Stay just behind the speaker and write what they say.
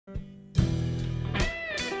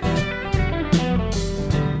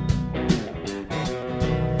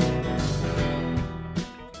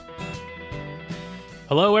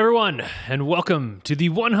Hello, everyone, and welcome to the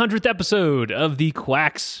 100th episode of the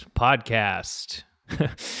Quax podcast.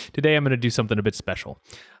 Today, I'm going to do something a bit special.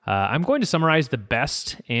 I'm going to summarize the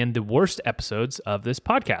best and the worst episodes of this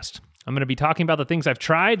podcast. I'm going to be talking about the things I've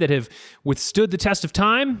tried that have withstood the test of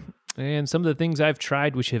time, and some of the things I've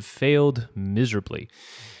tried which have failed miserably.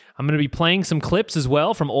 I'm going to be playing some clips as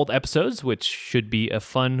well from old episodes, which should be a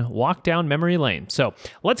fun walk down memory lane. So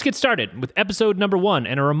let's get started with episode number 1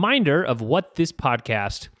 and a reminder of what this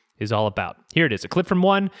podcast is all about. Here it is, a clip from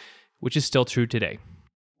 1, which is still true today.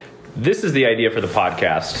 This is the idea for the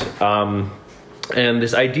podcast. And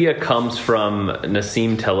this idea comes from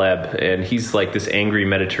Nassim Taleb, and he's like this angry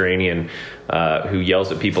Mediterranean who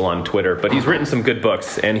yells at people on Twitter. But he's written some good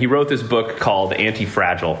books, and he wrote this book called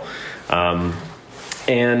Anti-Fragile.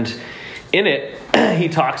 And in it, he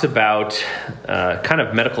talks about kind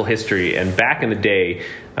of medical history. And back in the day,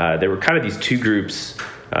 there were kind of these two groups,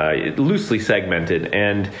 loosely segmented.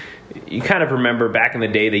 And you kind of remember back in the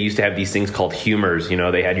day, they used to have these things called humors. You know,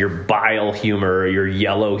 they had your bile humor, your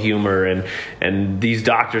yellow humor. And these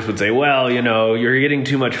doctors would say, well, you know, you're getting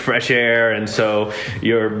too much fresh air. And so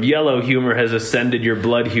your yellow humor has ascended your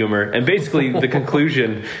blood humor. And basically the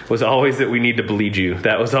conclusion was always that we need to bleed you.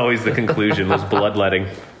 That was always the conclusion, was bloodletting.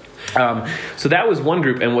 So that was one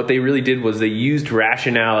group. And what they really did was they used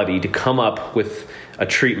rationality to come up with a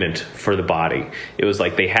treatment for the body. It was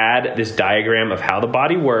like they had this diagram of how the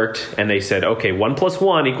body worked, and they said, okay, 1 +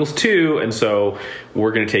 1 = 2, and so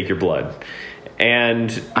we're going to take your blood.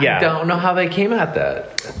 And yeah, I don't know how they came at that.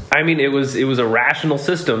 I mean, it was a rational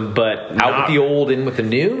system, but Out with the old, in with the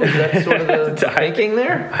new? Is that sort of the thinking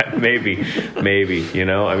there? Maybe, you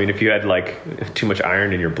know? I mean, if you had like too much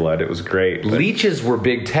iron in your blood, it was great. But leeches were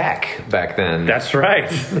big tech back then. That's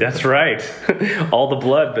right. All the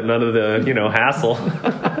blood, but none of the, hassle.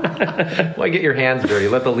 Why get your hands dirty?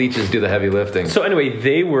 Let the leeches do the heavy lifting. So anyway,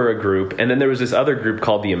 they were a group, and then there was this other group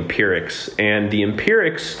called the empirics, and the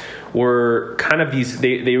empirics were kind of these,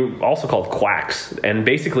 they were also called quacks, and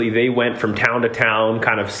basically they went from town to town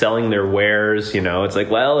kind of selling their wares. It's like,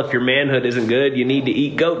 well, if your manhood isn't good, you need to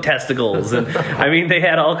eat goat testicles. And I mean, they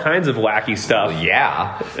had all kinds of wacky stuff. Well,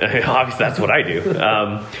 yeah. Obviously that's what I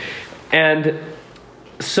do. And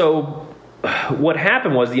so what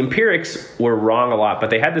happened was the empirics were wrong a lot, but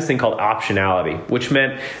they had this thing called optionality, which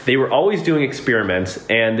meant they were always doing experiments,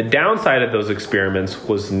 and the downside of those experiments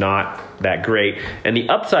was not that great, and the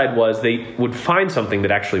upside was they would find something that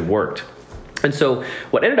actually worked. And so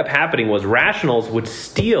what ended up happening was rationals would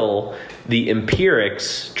steal the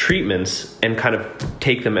empirics treatments and kind of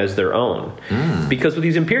take them as their own. Because what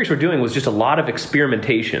these empirics were doing was just a lot of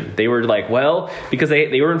experimentation. They were like, well, because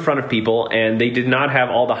they were in front of people and they did not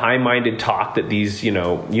have all the high-minded talk that these,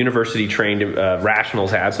 university-trained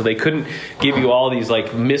rationals had. So they couldn't give you all these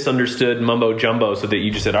like misunderstood mumbo-jumbo so that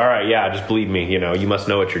you just said, all right, yeah, just bleed me. You must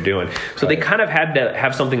know what you're doing. So they kind of had to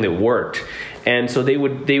have something that worked. And so they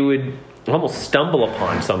would almost stumble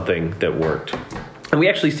upon something that worked. And we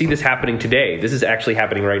actually see this happening today. This is actually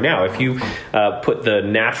happening right now. If you put the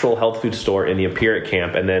natural health food store in the empiric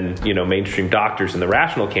camp and then, mainstream doctors in the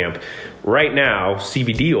rational camp, right now,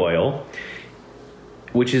 CBD oil,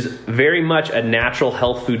 which is very much a natural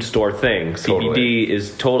health food store thing. Totally. CBD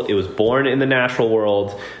is it was born in the natural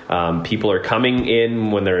world. People are coming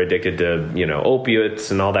in when they're addicted to,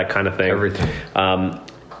 opiates and all that kind of thing. Everything.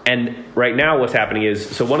 And right now what's happening is,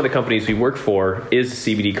 so one of the companies we work for is a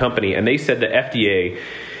CBD company, and they said the FDA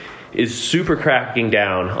is super cracking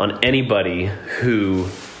down on anybody who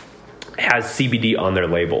has CBD on their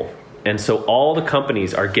label. And so all the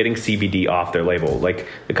companies are getting CBD off their label. Like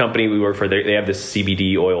the company we work for, they have this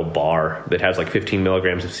CBD oil bar that has like 15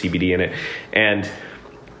 milligrams of CBD in it. And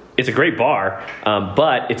it's a great bar,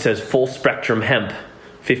 but it says full spectrum hemp,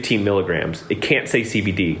 15 milligrams. It can't say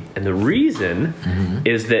CBD. And the reason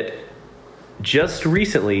is that just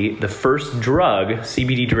recently, the first drug,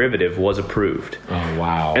 CBD derivative, was approved. Oh,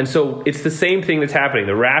 wow. And so it's the same thing that's happening.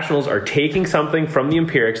 The rationals are taking something from the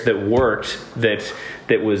empirics that worked,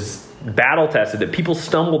 that was battle tested, that people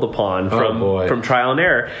stumbled upon from trial and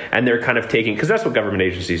error, and they're kind of taking, because that's what government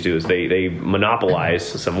agencies do, is they monopolize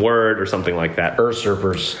some word or something like that.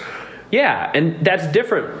 Usurpers. Yeah, and that's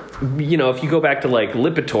different. If you go back to like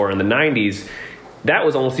Lipitor in the 90s, that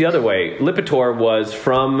was almost the other way. Lipitor was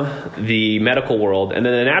from the medical world, and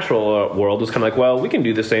then the natural world was kind of like, well, we can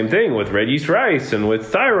do the same thing with red yeast rice and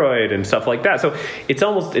with thyroid and stuff like that. So it's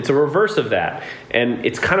a reverse of that. And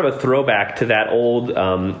it's kind of a throwback to that old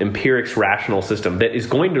empirics rational system that is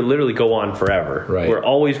going to literally go on forever. Right. We're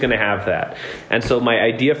always going to have that. And so my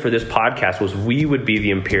idea for this podcast was we would be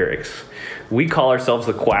the empirics. we call ourselves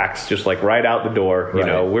the Quax, just like right out the door. You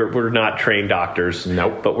know, we're not trained doctors.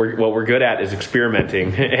 Nope. But what we're good at is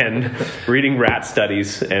experimenting and reading rat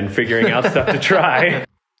studies and figuring out stuff to try.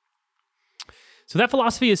 So that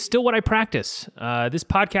philosophy is still what I practice. This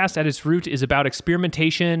podcast at its root is about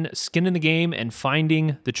experimentation, skin in the game, and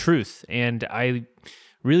finding the truth. And I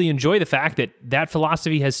really enjoy the fact that that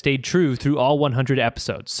philosophy has stayed true through all 100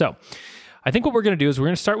 episodes. So I think what we're going to do is we're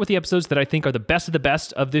going to start with the episodes that I think are the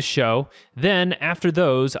best of this show. Then after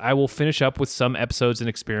those, I will finish up with some episodes and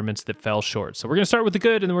experiments that fell short. So we're going to start with the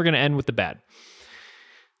good, and then we're going to end with the bad.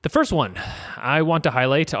 The first one I want to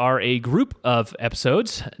highlight are a group of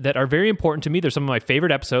episodes that are very important to me. They're some of my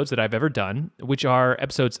favorite episodes that I've ever done, which are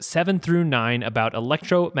episodes 7 through 9 about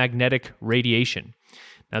electromagnetic radiation.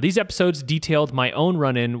 Now, these episodes detailed my own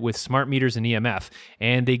run-in with smart meters and EMF,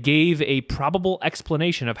 and they gave a probable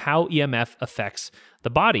explanation of how EMF affects the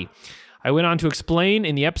body. I went on to explain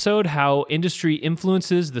in the episode how industry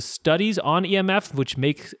influences the studies on EMF, which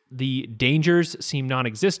make the dangers seem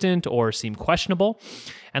non-existent or seem questionable.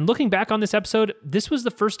 And looking back on this episode, this was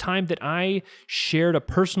the first time that I shared a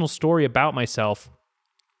personal story about myself.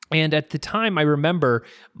 And at the time, I remember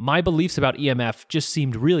my beliefs about EMF just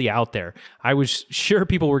seemed really out there. I was sure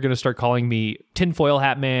people were going to start calling me tinfoil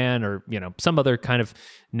hat man or, some other kind of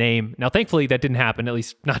name. Now, thankfully, that didn't happen, at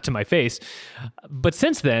least not to my face. But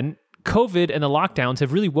since then, COVID and the lockdowns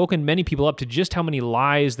have really woken many people up to just how many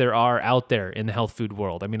lies there are out there in the health food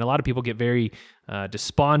world. I mean, a lot of people get very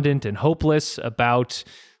despondent and hopeless about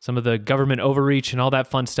some of the government overreach and all that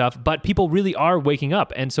fun stuff, but people really are waking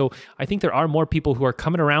up. And so I think there are more people who are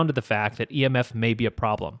coming around to the fact that EMF may be a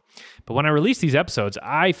problem. But when I released these episodes,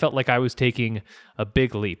 I felt like I was taking a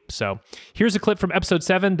big leap. So here's a clip from episode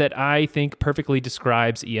 7 that I think perfectly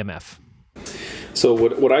describes EMF. So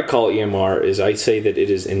what I call EMR is I say that it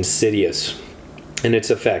is insidious in its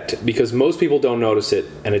effect because most people don't notice it,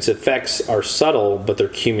 and its effects are subtle, but they're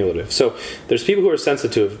cumulative. So there's people who are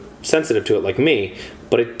sensitive to it like me,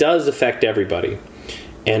 but it does affect everybody.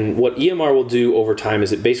 And what EMR will do over time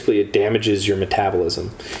is it damages your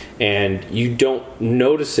metabolism, and you don't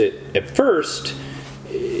notice it at first.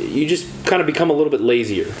 You just kind of become a little bit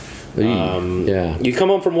lazier. You come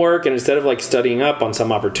home from work, and instead of studying up on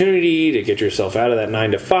some opportunity to get yourself out of that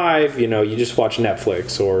 9 to 5, you just watch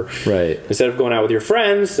Netflix, or instead of going out with your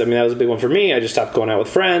friends. I mean, that was a big one for me. I just stopped going out with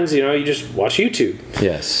friends. You just watch YouTube.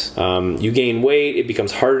 Yes. You gain weight. It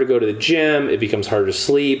becomes harder to go to the gym. It becomes harder to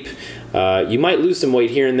sleep. You might lose some weight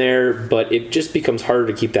here and there, but it just becomes harder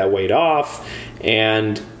to keep that weight off.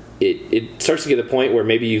 And it starts to get to the point where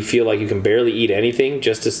maybe you feel like you can barely eat anything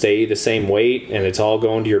just to stay the same weight, and it's all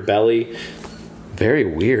going to your belly. Very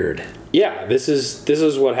weird. Yeah, this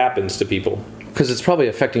is what happens to people. Because it's probably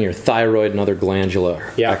affecting your thyroid and other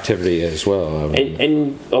glandular activity as well.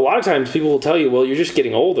 And a lot of times people will tell you, well, you're just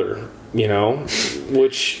getting older,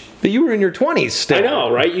 which... But you were in your 20s still. I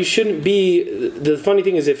know, right? You shouldn't be... The funny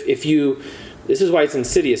thing is if you... This is why it's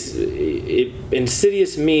insidious.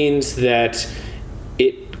 Insidious means that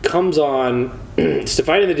it comes on, it's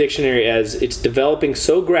defined in the dictionary as it's developing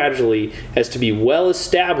so gradually as to be well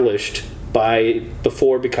established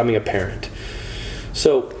before becoming apparent.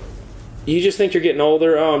 So you just think you're getting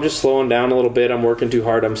older. Oh, I'm just slowing down a little bit. I'm working too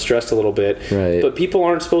hard. I'm stressed a little bit. Right. But people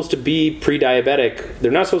aren't supposed to be pre-diabetic.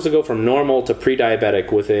 They're not supposed to go from normal to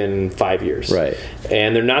pre-diabetic within 5 years. Right.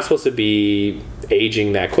 And they're not supposed to be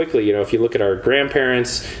aging that quickly. If you look at our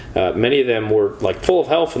grandparents, many of them were full of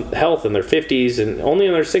health in their 50s, and only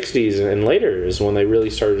in their 60s and later is when they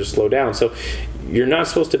really started to slow down. So you're not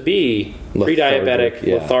supposed to be pre-diabetic,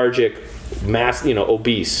 lethargic,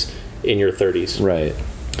 obese in your 30s. Right.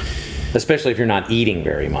 Especially if you're not eating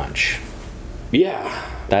very much. Yeah.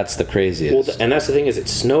 That's the craziest. Well, and that's the thing is it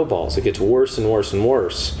snowballs. It gets worse and worse and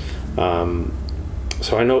worse.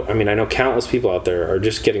 So I know countless people out there are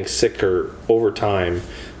just getting sicker over time,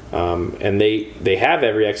 and they have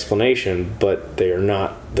every explanation, but they are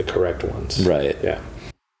not the correct ones. Right. Yeah.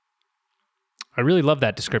 I really love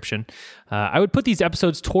that description. I would put these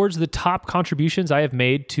episodes towards the top contributions I have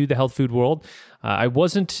made to the health food world. I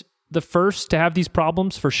wasn't the first to have these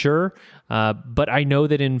problems for sure, but I know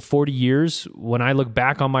that in 40 years, when I look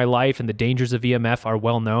back on my life and the dangers of EMF are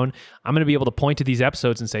well known, I'm going to be able to point to these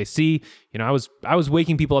episodes and say, see, I was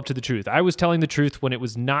waking people up to the truth. I was telling the truth when it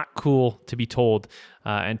was not cool to be told,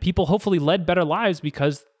 and people hopefully led better lives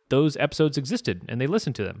because those episodes existed and they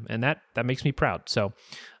listened to them, and that makes me proud. So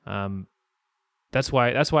that's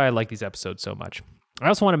why I like these episodes so much. I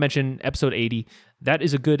also want to mention episode 80. That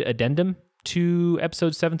is a good addendum to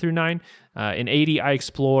episodes 7 through 9. In 80, I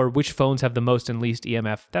explore which phones have the most and least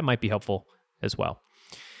EMF. That might be helpful as well.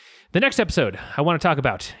 The next episode I want to talk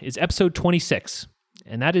about is episode 26,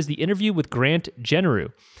 and that is the interview with Grant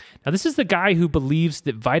Generu. Now, this is the guy who believes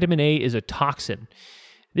that vitamin A is a toxin.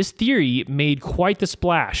 This theory made quite the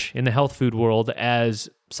splash in the health food world as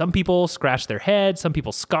some people scratched their heads, some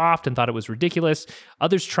people scoffed and thought it was ridiculous,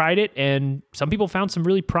 others tried it, and some people found some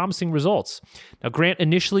really promising results. Now, Grant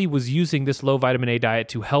initially was using this low vitamin A diet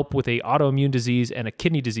to help with a autoimmune disease and a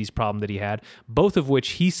kidney disease problem that he had, both of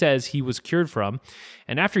which he says he was cured from.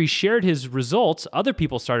 And after he shared his results, other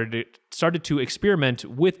people started to experiment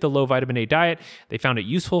with the low vitamin A diet. They found it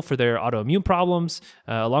useful for their autoimmune problems,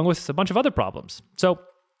 along with a bunch of other problems. So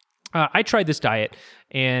I tried this diet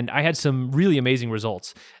and I had some really amazing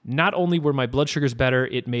results. Not only were my blood sugars better,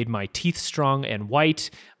 it made my teeth strong and white,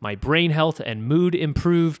 my brain health and mood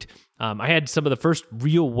improved. I had some of the first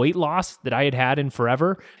real weight loss that I had had in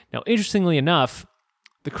forever. Now, interestingly enough,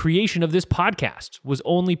 the creation of this podcast was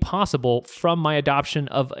only possible from my adoption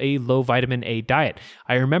of a low vitamin A diet.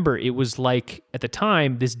 I remember it was like, at the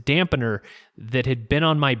time, this dampener that had been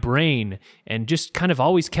on my brain and just kind of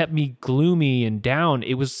always kept me gloomy and down.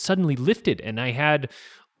 It was suddenly lifted and I had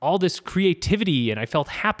all this creativity and I felt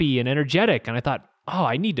happy and energetic. And I thought, oh,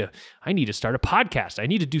 I need to start a podcast. I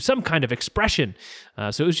need to do some kind of expression.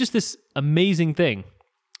 So it was just this amazing thing.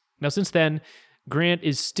 Now, since then, Grant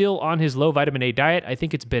is still on his low vitamin A diet. I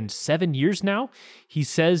think it's been 7 years now. He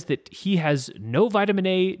says that he has no vitamin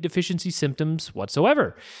A deficiency symptoms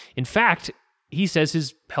whatsoever. In fact, he says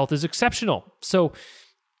his health is exceptional. So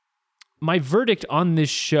my verdict on this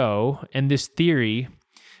show and this theory,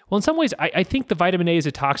 well, in some ways, I think the vitamin A is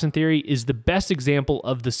a toxin theory is the best example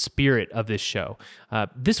of the spirit of this show.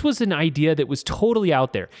 This was an idea that was totally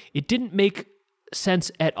out there. It didn't make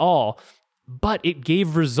sense at all, but it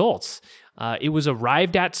gave results. It was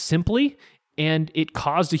arrived at simply, and it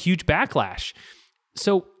caused a huge backlash.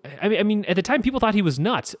 So, I mean, at the time, people thought he was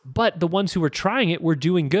nuts, but the ones who were trying it were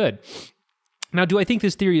doing good. Now, do I think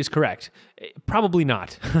this theory is correct? Probably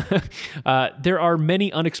not. There are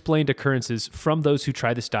many unexplained occurrences from those who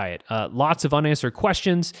try this diet. Lots of unanswered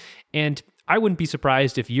questions, and I wouldn't be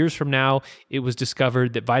surprised if years from now it was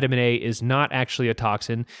discovered that vitamin A is not actually a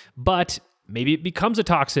toxin, but maybe it becomes a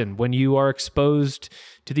toxin when you are exposed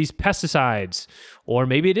to these pesticides. Or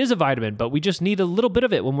maybe it is a vitamin, but we just need a little bit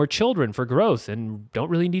of it when we're children for growth and don't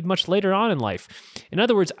really need much later on in life. In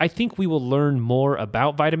other words, I think we will learn more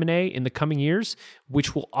about vitamin A in the coming years,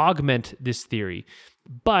 which will augment this theory.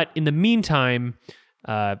 But in the meantime,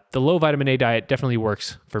 the low vitamin A diet definitely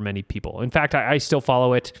works for many people. In fact, I still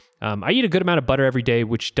follow it. I eat a good amount of butter every day,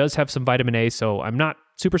 which does have some vitamin A, so I'm not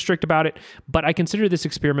super strict about it, but I consider this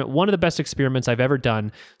experiment one of the best experiments I've ever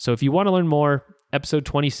done. So if you want to learn more, episode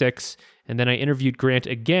 26, and then I interviewed Grant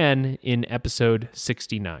again in episode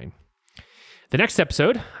 69. The next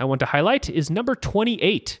episode I want to highlight is number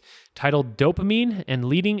 28, titled Dopamine and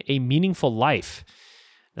Leading a Meaningful Life.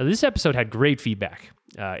 Now, this episode had great feedback.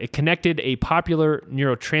 It connected a popular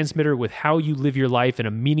neurotransmitter with how you live your life in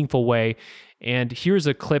a meaningful way, and here's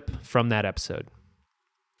a clip from that episode.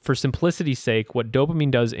 For simplicity's sake, what dopamine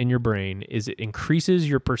does in your brain is it increases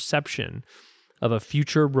your perception of a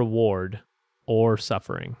future reward or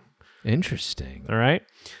suffering. Interesting. All right?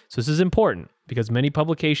 So this is important because many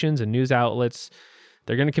publications and news outlets,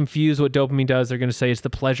 they're going to confuse what dopamine does. They're going to say it's the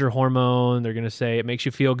pleasure hormone. They're going to say it makes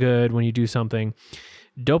you feel good when you do something.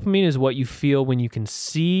 Dopamine is what you feel when you can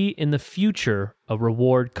see in the future a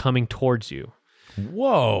reward coming towards you.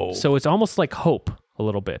 Whoa. So it's almost like hope a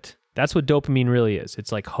little bit. That's what dopamine really is.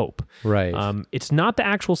 It's like hope. Right. It's not the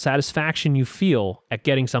actual satisfaction you feel at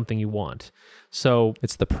getting something you want. So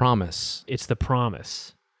it's the promise. It's the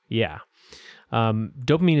promise. Yeah.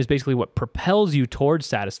 Dopamine is basically what propels you towards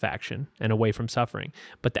satisfaction and away from suffering.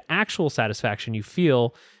 But the actual satisfaction you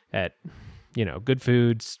feel at, good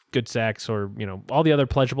foods, good sex, or, all the other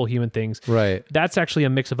pleasurable human things. Right. That's actually a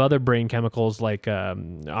mix of other brain chemicals like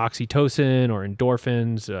oxytocin or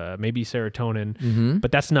endorphins, maybe serotonin. Mm-hmm.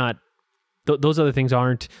 But that's not, those other things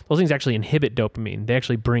aren't, those things actually inhibit dopamine. They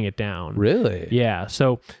actually bring it down. Really? Yeah.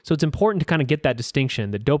 So it's important to kind of get that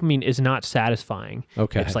distinction that dopamine is not satisfying.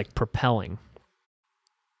 Okay. It's like propelling.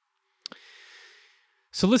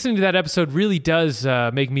 So listening to that episode really does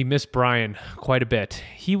make me miss Brian quite a bit.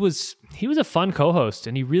 He was a fun co-host,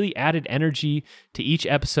 and he really added energy to each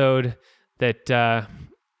episode that, the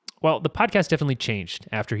podcast definitely changed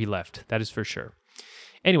after he left. That is for sure.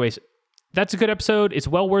 Anyways, that's a good episode. It's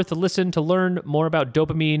well worth a listen to learn more about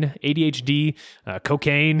dopamine, ADHD,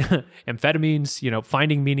 cocaine, amphetamines,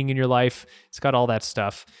 finding meaning in your life. It's got all that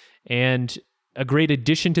stuff. And A great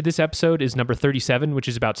addition to this episode is number 37, which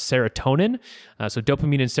is about serotonin. So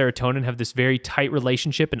dopamine and serotonin have this very tight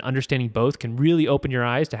relationship, and understanding both can really open your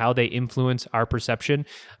eyes to how they influence our perception.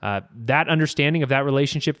 That understanding of that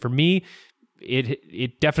relationship, for me,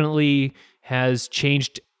 it definitely has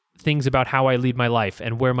changed things about how I lead my life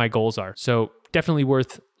and where my goals are. So definitely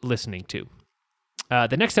worth listening to.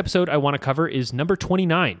 The next episode I want to cover is number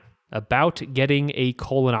 29, about getting a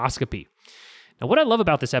colonoscopy. Now, what I love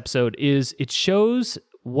about this episode is it shows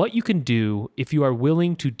what you can do if you are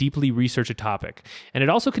willing to deeply research a topic. And it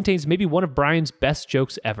also contains maybe one of Brian's best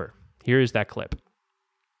jokes ever. Here is that clip.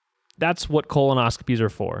 That's what colonoscopies are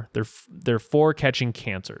for. They're for catching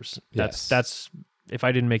cancers. That's if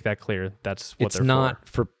I didn't make that clear, that's what they're for. It's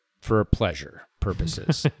not for pleasure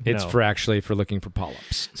purposes. It's for looking for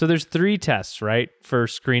polyps. So there's 3 tests, right, for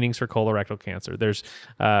screenings for colorectal cancer. There's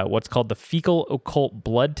what's called the fecal occult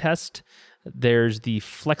blood test. There's the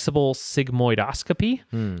flexible sigmoidoscopy,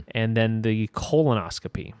 and then the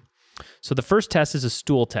colonoscopy. So the first test is a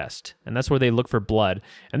stool test, and that's where they look for blood.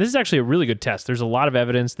 And this is actually a really good test. There's a lot of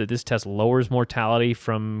evidence that this test lowers mortality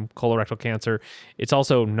from colorectal cancer. It's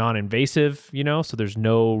also non-invasive, so there's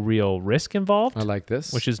no real risk involved. I like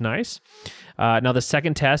this. Which is nice. Now, the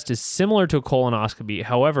second test is similar to a colonoscopy.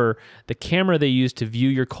 However, the camera they use to view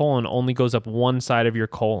your colon only goes up one side of your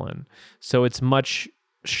colon. So it's much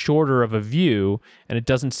shorter of a view, and it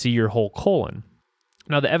doesn't see your whole colon.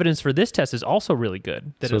 Now, the evidence for this test is also really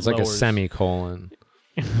good. So it's like a semicolon.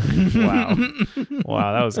 Wow.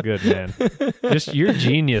 Wow, that was good, man. Just, you're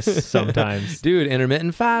genius sometimes. Dude,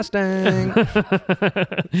 intermittent fasting.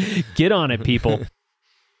 Get on it, people.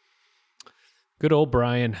 Good old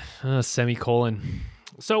Brian. Semicolon.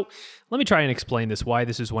 So let me try and explain why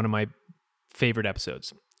this is one of my favorite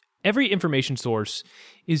episodes. Every information source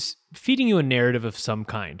is feeding you a narrative of some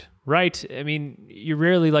kind, right? I mean, you're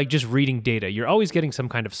rarely just reading data. You're always getting some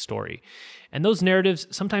kind of story. And those narratives,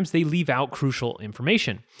 sometimes they leave out crucial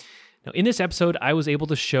information. Now, in this episode, I was able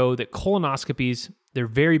to show that colonoscopies, they're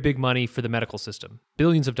very big money for the medical system,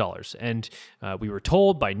 billions of dollars. And we were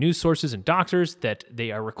told by news sources and doctors that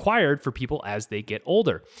they are required for people as they get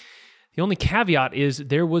older. The only caveat is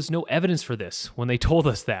there was no evidence for this when they told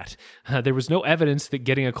us that. There was no evidence that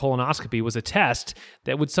getting a colonoscopy was a test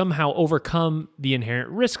that would somehow overcome the inherent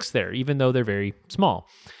risks there, even though they're very small.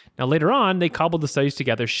 Now, later on, they cobbled the studies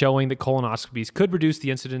together showing that colonoscopies could reduce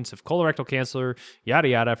the incidence of colorectal cancer, yada,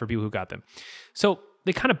 yada, for people who got them. So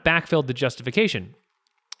they kind of backfilled the justification.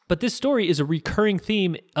 But this story is a recurring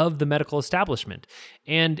theme of the medical establishment,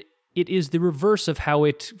 and it is the reverse of how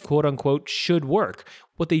it, quote unquote, should work.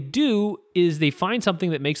 What they do is they find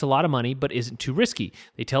something that makes a lot of money but isn't too risky.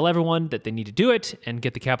 They tell everyone that they need to do it and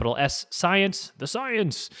get the capital S science, the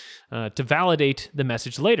science, to validate the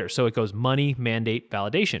message later. So it goes money, mandate,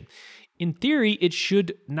 validation. In theory, it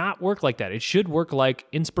should not work like that. It should work like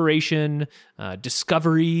inspiration,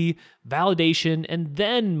 discovery, validation, and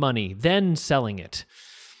then money, then selling it.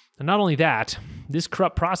 And not only that, this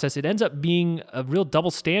corrupt process, it ends up being a real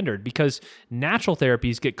double standard because natural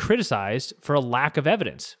therapies get criticized for a lack of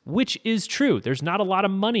evidence, which is true. There's not a lot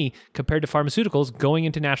of money compared to pharmaceuticals going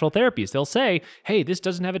into natural therapies. They'll say, hey, this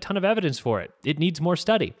doesn't have a ton of evidence for it. It needs more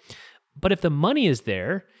study. But if the money is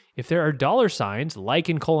there, if there are dollar signs like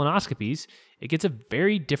in colonoscopies, it gets a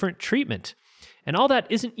very different treatment. And all that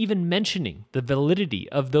isn't even mentioning the validity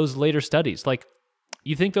of those later studies. Like,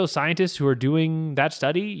 you think those scientists who are doing that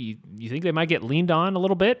study, you think they might get leaned on a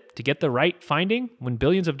little bit to get the right finding when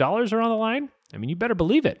billions of dollars are on the line? I mean, you better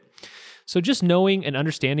believe it. So just knowing and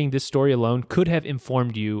understanding this story alone could have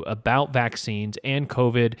informed you about vaccines and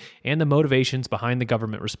COVID and the motivations behind the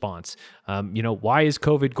government response. Why is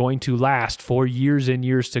COVID going to last for years and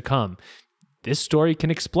years to come? This story can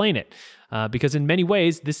explain it. Because in many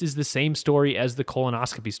ways, this is the same story as the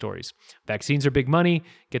colonoscopy stories. Vaccines are big money,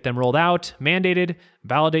 get them rolled out, mandated,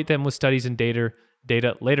 validate them with studies and data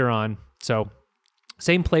later on. So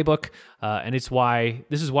same playbook, and this is why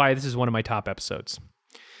this is one of my top episodes.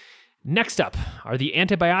 Next up are the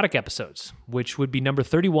antibiotic episodes, which would be number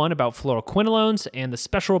 31 about fluoroquinolones and the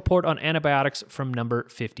special report on antibiotics from number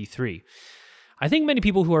 53. I think many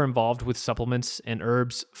people who are involved with supplements and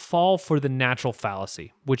herbs fall for the natural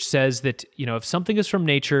fallacy, which says that, if something is from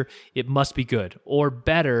nature, it must be good or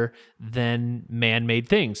better than man-made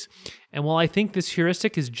things. And while I think this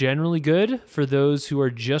heuristic is generally good for those who are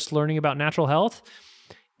just learning about natural health,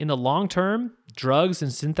 in the long term, drugs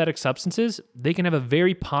and synthetic substances, they can have a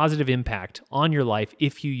very positive impact on your life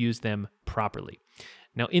if you use them properly.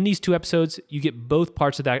 Now, in these 2 episodes, you get both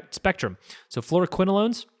parts of that spectrum. So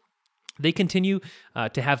fluoroquinolones, they continue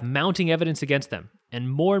to have mounting evidence against them. and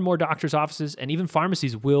more doctors' offices and even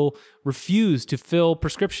pharmacies will refuse to fill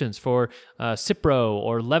prescriptions for Cipro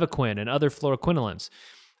or Levaquin and other fluoroquinolines.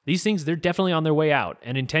 These things, they're definitely on their way out,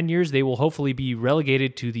 and in 10 years, they will hopefully be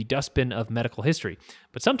relegated to the dustbin of medical history.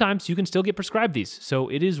 But sometimes you can still get prescribed these, so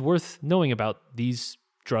it is worth knowing about these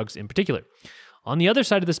drugs in particular. On the other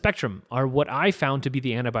side of the spectrum are what I found to be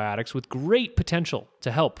the antibiotics with great potential to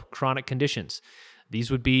help chronic conditions. These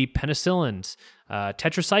would be penicillins,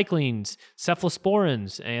 tetracyclines,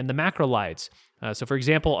 cephalosporins, and the macrolides. So, for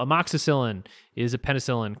example, amoxicillin is a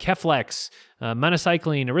penicillin, Keflex,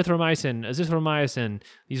 minocycline, erythromycin, azithromycin.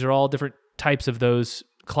 These are all different types of those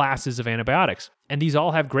classes of antibiotics. And these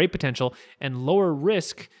all have great potential and lower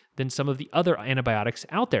risk than some of the other antibiotics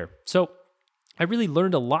out there. So, I really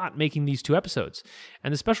learned a lot making these 2 episodes.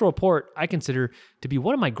 And the special report I consider to be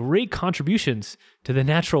one of my great contributions to the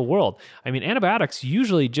natural world. I mean, antibiotics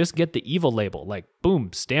usually just get the evil label, like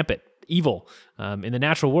boom, stamp it, evil. In the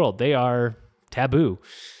natural world, they are taboo.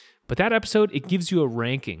 But that episode, it gives you a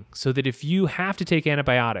ranking so that if you have to take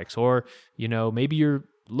antibiotics or, maybe you're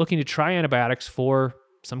looking to try antibiotics for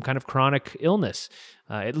some kind of chronic illness,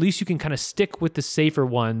 at least you can kind of stick with the safer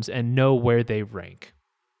ones and know where they rank.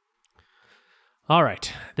 All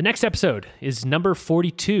right, the next episode is number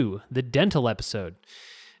 42, the dental episode.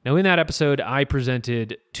 Now, in that episode, I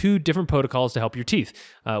presented 2 different protocols to help your teeth.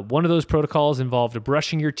 One of those protocols involved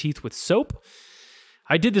brushing your teeth with soap.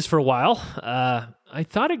 I did this for a while. I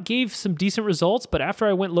thought it gave some decent results, but after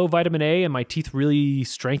I went low vitamin A and my teeth really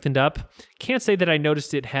strengthened up, can't say that I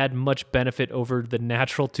noticed it had much benefit over the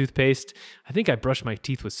natural toothpaste. I think I brushed my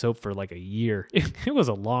teeth with soap for like a year. It was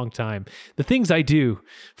a long time. The things I do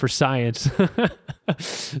for science.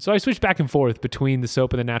 So I switched back and forth between the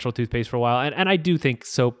soap and the natural toothpaste for a while, and I do think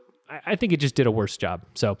soap, I think it just did a worse job.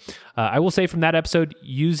 So I will say from that episode,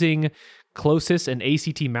 using Closis and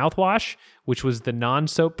ACT mouthwash, which was the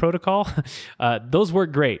non-soap protocol, those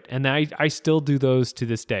work great, and I still do those to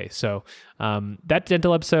this day. So that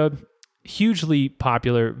dental episode, hugely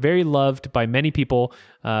popular, very loved by many people.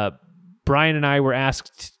 Brian and I were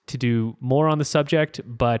asked to do more on the subject,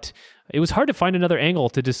 but it was hard to find another angle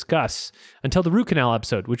to discuss until the root canal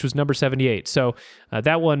episode, which was number 78. So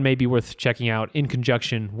that one may be worth checking out in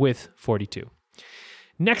conjunction with 42.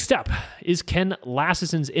 Next up is Ken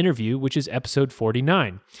Lasseson's interview, which is episode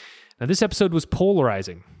 49. Now, this episode was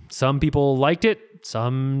polarizing. Some people liked it,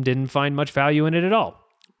 some didn't find much value in it at all.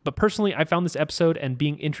 But personally, I found this episode and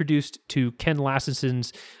being introduced to Ken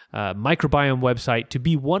Lasseson's microbiome website to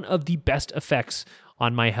be one of the best effects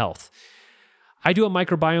on my health. I do a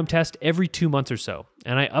microbiome test every 2 months or so,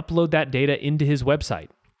 and I upload that data into his website.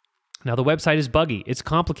 Now, the website is buggy, it's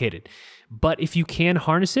complicated, but if you can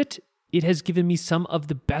harness it, it has given me some of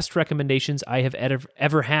the best recommendations I have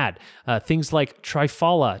ever had. Things like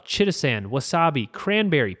trifala, chitosan, wasabi,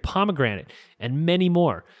 cranberry, pomegranate, and many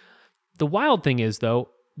more. The wild thing is, though,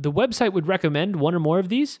 the website would recommend one or more of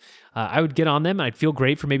these. I would get on them, and I'd feel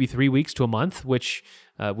great for maybe 3 weeks to a month, which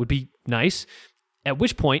would be nice, at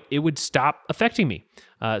which point it would stop affecting me.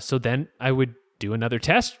 So then I would do another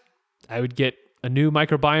test. I would get a new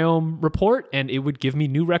microbiome report, and it would give me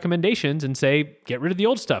new recommendations and say, get rid of the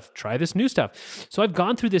old stuff, try this new stuff. So I've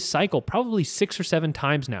gone through this cycle probably 6 or 7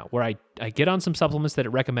 times now, where I get on some supplements that it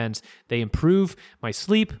recommends. They improve my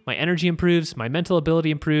sleep, my energy improves, my mental ability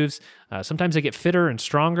improves. Sometimes I get fitter and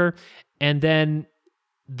stronger, and then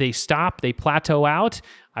they stop, they plateau out.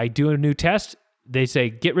 I do a new test. They say,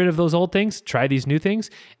 get rid of those old things, try these new things.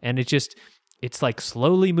 And it's like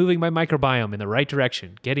slowly moving my microbiome in the right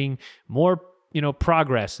direction, getting more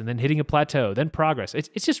progress, and then hitting a plateau, then progress.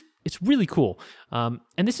 It's really cool. And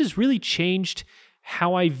this has really changed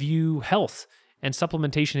how I view health and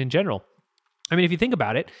supplementation in general. I mean, if you think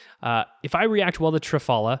about it, if I react well to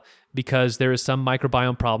trifala because there is some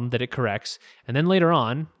microbiome problem that it corrects, and then later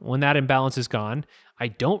on, when that imbalance is gone, I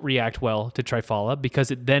don't react well to trifala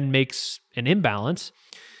because it then makes an imbalance,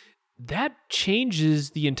 that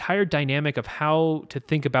changes the entire dynamic of how to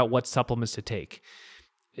think about what supplements to take.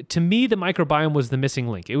 To me, the microbiome was the missing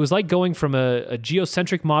link. It was like going from a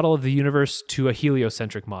geocentric model of the universe to a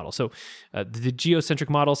heliocentric model. So the geocentric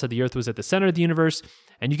model said the Earth was at the center of the universe,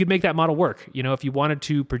 and you could make that model work. If you wanted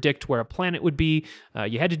to predict where a planet would be,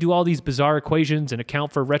 you had to do all these bizarre equations and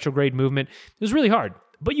account for retrograde movement. It was really hard,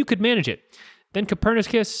 but you could manage it. Then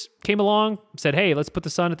Copernicus came along, said, hey, let's put the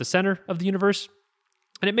sun at the center of the universe,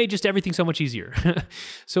 and it made just everything so much easier.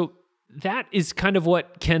 So that is kind of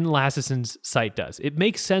what Ken Lasseson's site does. It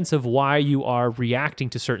makes sense of why you are reacting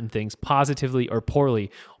to certain things positively or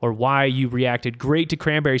poorly, or why you reacted great to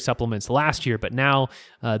cranberry supplements last year, but now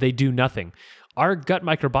they do nothing. Our gut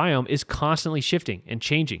microbiome is constantly shifting and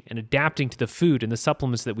changing and adapting to the food and the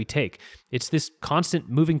supplements that we take. It's this constant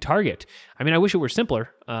moving target. I mean, I wish it were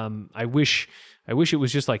simpler. I wish it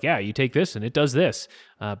was just like, yeah, you take this and it does this.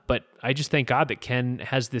 But I just thank God that Ken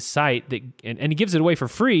has this site that, and he gives it away for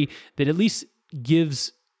free, that at least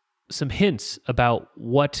gives some hints about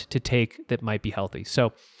what to take that might be healthy.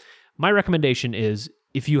 So my recommendation is,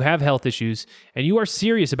 if you have health issues and you are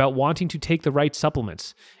serious about wanting to take the right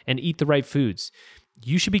supplements and eat the right foods,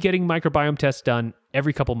 you should be getting microbiome tests done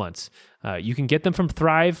every couple months. You can get them from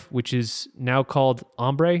Thrive, which is now called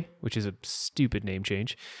Ombre, which is a stupid name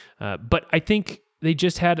change. But I think they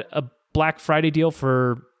just had a Black Friday deal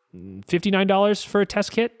for $59 for a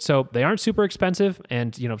test kit. So they aren't super expensive.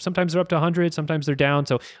 And, sometimes they're up to 100, sometimes they're down.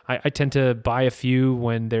 So I tend to buy a few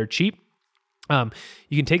when they're cheap.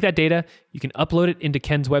 You can take that data, you can upload it into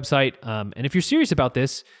Ken's website. And if you're serious about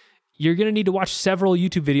this, you're going to need to watch several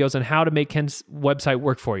YouTube videos on how to make Ken's website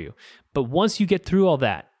work for you. But once you get through all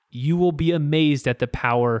that, you will be amazed at the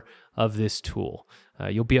power of this tool.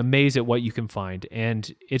 You'll be amazed at what you can find. And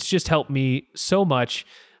it's just helped me so much.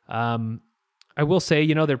 I will say,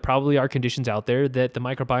 there probably are conditions out there that the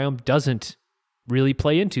microbiome doesn't really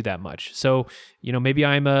play into that much. So, maybe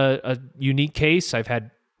I'm a unique case. I've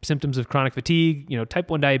had symptoms of chronic fatigue, type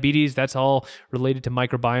 1 diabetes, that's all related to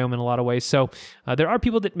microbiome in a lot of ways. So there are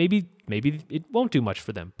people that maybe it won't do much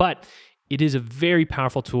for them, but it is a very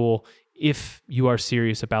powerful tool if you are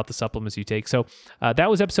serious about the supplements you take. So that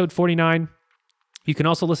was episode 49. You can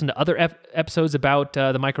also listen to other episodes about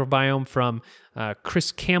the microbiome from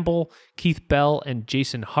Chris Campbell, Keith Bell, and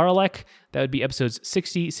Jason Harlech. That would be episodes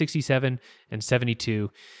 60, 67, and 72.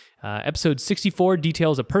 Episode 64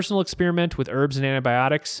 details a personal experiment with herbs and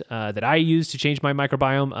antibiotics that I used to change my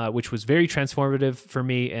microbiome, which was very transformative for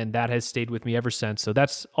me, and that has stayed with me ever since. So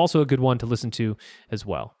that's also a good one to listen to as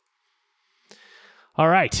well. All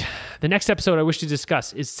right, the next episode I wish to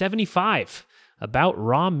discuss is 75, about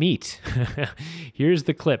raw meat. Here's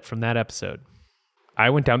the clip from that episode.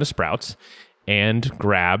 I went down to Sprouts and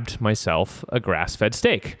grabbed myself a grass-fed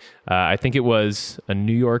steak. I think it was a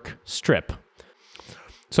New York strip.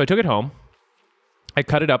 So I took it home, I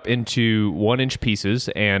cut it up into 1-inch pieces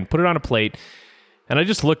and put it on a plate, and I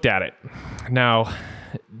just looked at it. Now,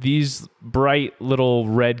 these bright little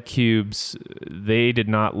red cubes, they did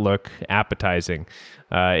not look appetizing.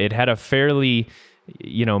 It had a fairly,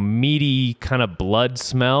 meaty kind of blood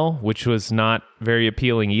smell, which was not very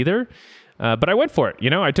appealing either. But I went for it.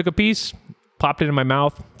 I took a piece, popped it in my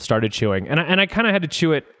mouth, started chewing, and I kind of had to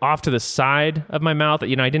chew it off to the side of my mouth.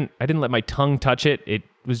 I didn't let my tongue touch it. It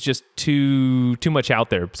was just too much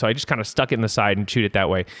out there, so I just kind of stuck it in the side and chewed it that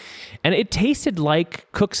way. And it tasted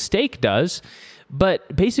like cooked steak does,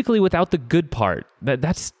 but basically without the good part.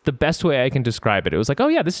 That's the best way I can describe it. It was like, oh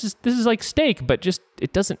yeah, this is like steak, but just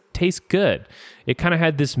it doesn't taste good. It kind of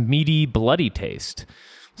had this meaty, bloody taste.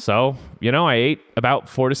 So, I ate about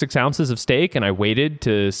 4 to 6 ounces of steak, and I waited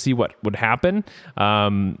to see what would happen.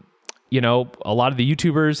 A lot of the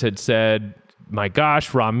YouTubers had said, my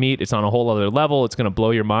gosh, raw meat, it's on a whole other level. It's going to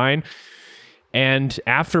blow your mind. And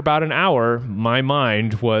after about an hour, my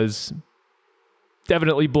mind was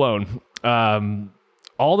definitely blown.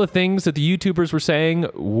 All the things that the YouTubers were saying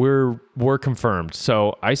were confirmed.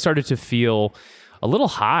 So I started to feel a little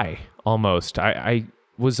high almost. I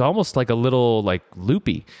was almost like a little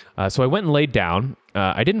loopy. So I went and laid down.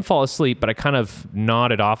 I didn't fall asleep, but I kind of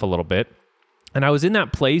nodded off a little bit. And I was in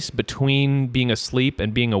that place between being asleep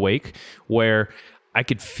and being awake where I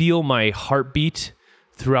could feel my heartbeat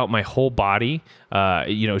throughout my whole body.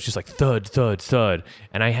 It's just like thud, thud, thud.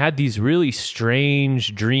 And I had these really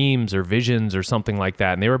strange dreams or visions or something like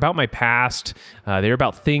that. And they were about my past. They were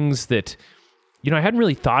about things that, I hadn't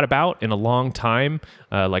really thought about in a long time,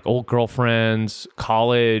 like old girlfriends,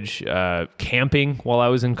 college, camping while I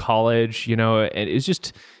was in college, and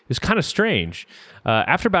it was kind of strange.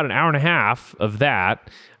 After about an hour and a half of that,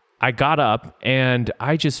 I got up and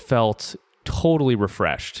I just felt totally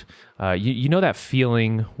refreshed. You know that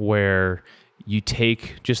feeling where you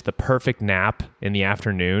take just the perfect nap in the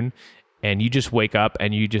afternoon and you just wake up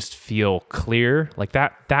and you just feel clear? Like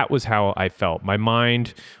that was how I felt. My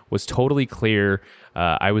mind was totally clear.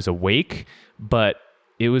 I was awake, but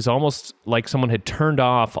it was almost like someone had turned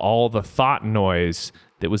off all the thought noise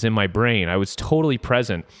that was in my brain. I was totally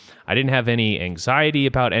present. I didn't have any anxiety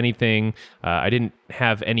about anything. I didn't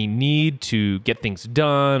have any need to get things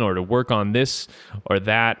done or to work on this or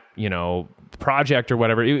that, project or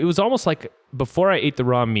whatever. It was almost like before I ate the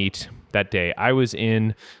raw meat that day, I was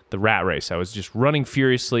in the rat race. I was just running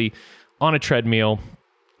furiously on a treadmill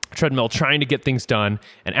trying to get things done,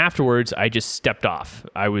 and afterwards I just stepped off.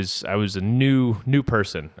 I was a new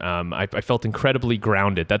person. I felt incredibly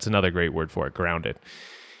grounded. That's another great word for it, grounded.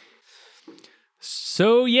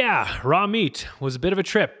 So yeah, raw meat was a bit of a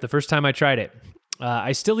trip the first time I tried it.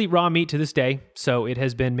 I still eat raw meat to this day, so it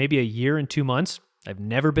has been maybe a year and 2 months. I've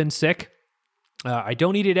never been sick. I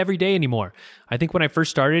don't eat it every day anymore. I think when I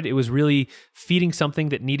first started, it was really feeding something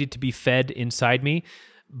that needed to be fed inside me.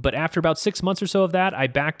 But after about 6 months or so of that, I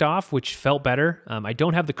backed off, which felt better. I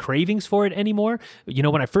don't have the cravings for it anymore. You know,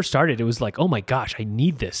 when I first started, it was like, oh my gosh, I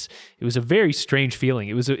need this. It was a very strange feeling.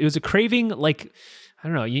 It was a craving like, I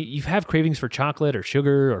don't know, you have cravings for chocolate or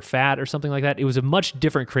sugar or fat or something like that. It was a much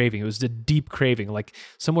different craving. It was a deep craving. Like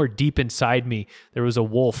somewhere deep inside me, there was a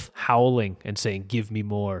wolf howling and saying, give me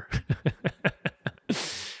more.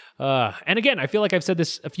 And again, I feel like I've said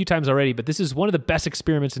this a few times already, but this is one of the best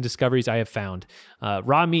experiments and discoveries I have found.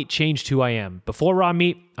 Raw meat changed who I am. Before raw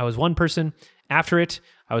meat, I was one person. After it,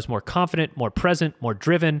 I was more confident, more present, more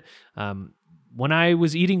driven. When I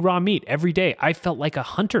was eating raw meat every day, I felt like a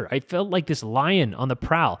hunter. I felt like this lion on the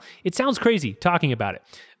prowl. It sounds crazy talking about it,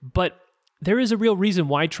 but there is a real reason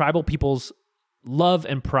why tribal peoples love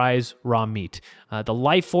and prize raw meat. The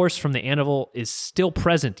life force from the animal is still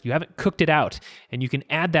present. You haven't cooked it out, and you can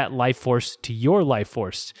add that life force to your life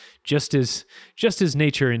force, just as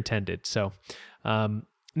nature intended. So,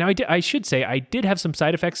 now I should say I did have some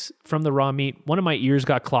side effects from the raw meat. One of my ears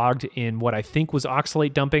got clogged in what I think was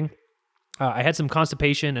oxalate dumping. I had some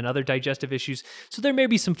constipation and other digestive issues, so there may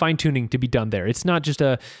be some fine-tuning to be done there. It's not just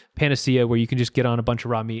a panacea where you can just get on a bunch of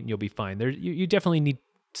raw meat and you'll be fine. You definitely need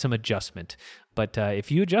some adjustment, but if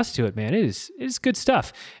you adjust to it, man, it is good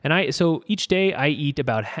stuff. And so each day I eat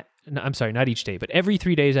about not each day, but every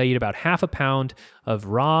 3 days I eat about half a pound of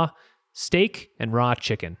raw steak and raw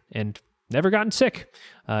chicken, and never gotten sick.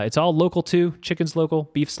 It's all local too. Chicken's local,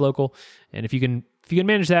 beef's local, and if you can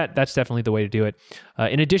manage that, that's definitely the way to do it.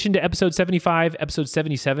 In addition to episode 75, episode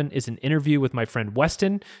 77 is an interview with my friend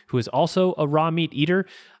Weston, who is also a raw meat eater.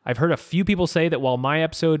 I've heard a few people say that while my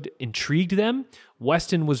episode intrigued them,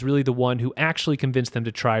 Weston was really the one who actually convinced them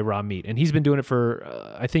to try raw meat. And he's been doing it for,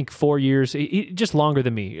 I think, 4 years, just longer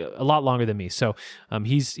than me, a lot longer than me. So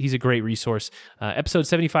he's a great resource. Episode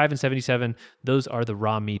 75 and 77, those are the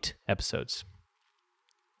raw meat episodes.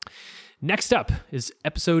 Next up is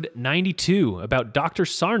episode 92 about Dr.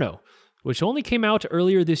 Sarno, which only came out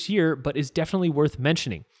earlier this year, but is definitely worth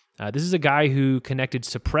mentioning. This is a guy who connected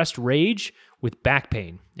suppressed rage with back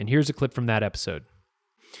pain. And here's a clip from that episode.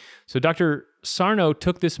 So Dr. Sarno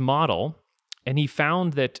took this model and he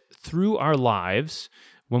found that through our lives,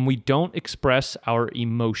 when we don't express our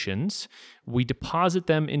emotions, we deposit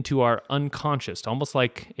them into our unconscious, almost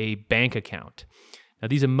like a bank account. Now,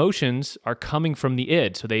 these emotions are coming from the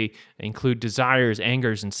id, so they include desires,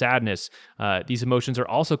 angers, and sadness. These emotions are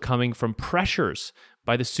also coming from pressures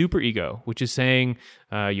by the superego, which is saying,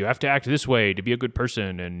 you have to act this way to be a good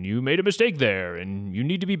person, and you made a mistake there, and you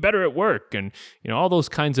need to be better at work, and all those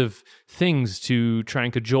kinds of things to try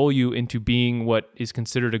and cajole you into being what is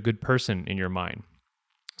considered a good person in your mind.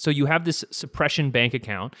 So you have this suppression bank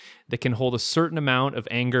account that can hold a certain amount of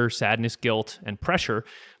anger, sadness, guilt, and pressure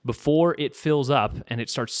before it fills up and it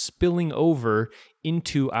starts spilling over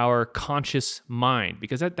into our conscious mind,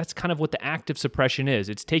 because that's kind of what the active suppression is.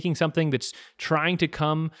 It's taking something that's trying to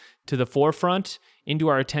come to the forefront into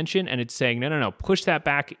our attention, and it's saying, no, push that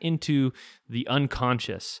back into the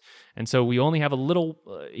unconscious. And so we only have a little,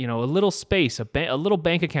 a little space, a little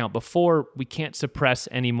bank account before we can't suppress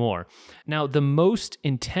anymore. Now, the most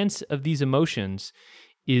intense of these emotions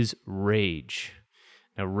is rage.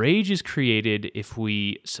 Now, rage is created if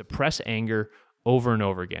we suppress anger over and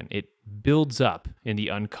over again. It builds up in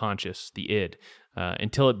the unconscious, the id,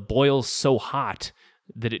 until it boils so hot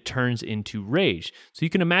that it turns into rage. So you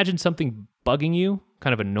can imagine something bugging you,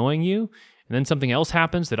 kind of annoying you, and then something else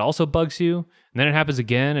happens that also bugs you, and then it happens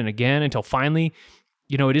again and again until finally,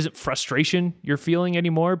 it isn't frustration you're feeling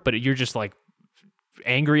anymore, but you're just like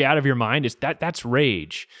angry out of your mind. That's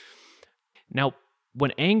rage. Now,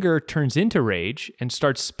 when anger turns into rage and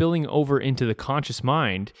starts spilling over into the conscious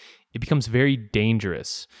mind, it becomes very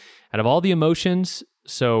dangerous. Out of all the emotions,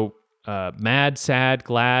 so mad, sad,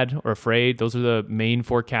 glad, or afraid, those are the main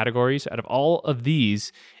 4 categories. Out of all of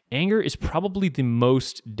these, anger is probably the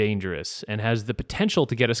most dangerous and has the potential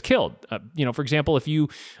to get us killed. For example, if you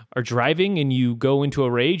are driving and you go into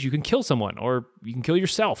a rage, you can kill someone or you can kill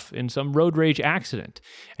yourself in some road rage accident.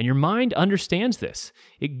 And your mind understands this.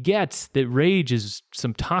 It gets that rage is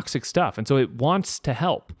some toxic stuff, and so it wants to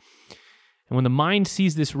help. And when the mind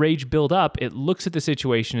sees this rage build up, it looks at the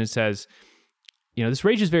situation and says, this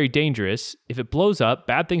rage is very dangerous. If it blows up,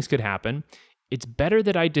 bad things could happen. It's better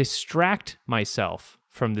that I distract myself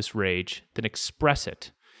from this rage than express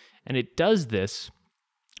it. And it does this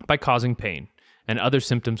by causing pain and other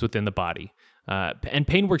symptoms within the body. And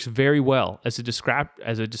pain works very well as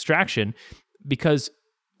a distraction because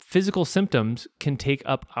physical symptoms can take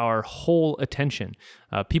up our whole attention.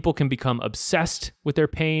 People can become obsessed with their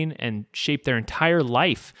pain and shape their entire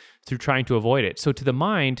life through trying to avoid it. So to the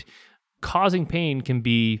mind, causing pain can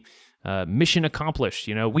be mission accomplished.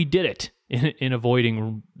 We did it in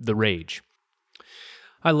avoiding the rage.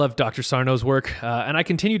 I love Dr. Sarno's work, and I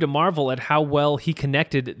continue to marvel at how well he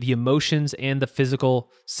connected the emotions and the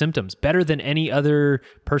physical symptoms better than any other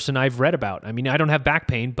person I've read about. I mean, I don't have back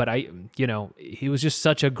pain, but he was just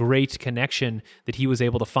such a great connection that he was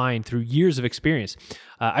able to find through years of experience.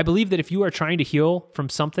 I believe that if you are trying to heal from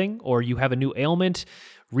something or you have a new ailment,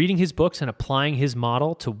 reading his books and applying his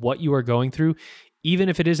model to what you are going through, even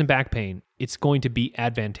if it isn't back pain, it's going to be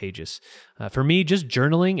advantageous. For me, just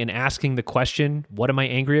journaling and asking the question, what am I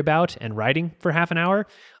angry about, and writing for half an hour,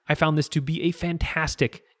 I found this to be a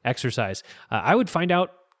fantastic exercise. I would find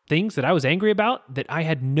out things that I was angry about that I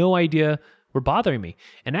had no idea were bothering me.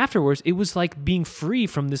 And afterwards, it was like being free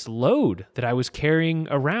from this load that I was carrying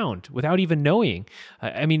around without even knowing.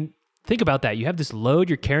 Think about that. You have this load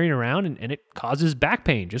you're carrying around and it causes back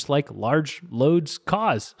pain, just like large loads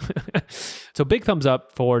cause. So big thumbs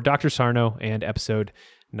up for Dr. Sarno and episode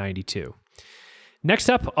 92. Next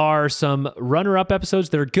up are some runner-up episodes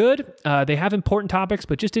that are good. They have important topics,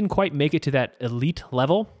 but just didn't quite make it to that elite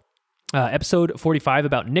level. Episode 45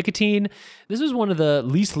 about nicotine. This is one of the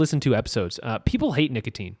least listened to episodes. People hate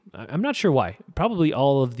nicotine. I'm not sure why. Probably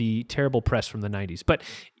all of the terrible press from the 90s. But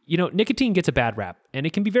nicotine gets a bad rap, and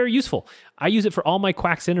it can be very useful. I use it for all my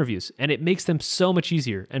Quax interviews, and it makes them so much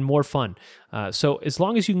easier and more fun. So as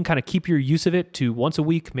long as you can kind of keep your use of it to once a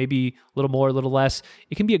week, maybe a little more, a little less,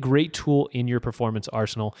 it can be a great tool in your performance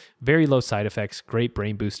arsenal. Very low side effects, great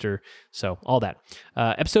brain booster. So all that.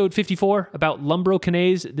 Episode 54 about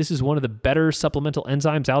lumbrokinase. This is one of the better supplemental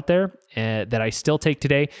enzymes out there that I still take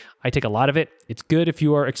today. I take a lot of it. It's good if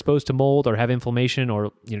you are exposed to mold or have inflammation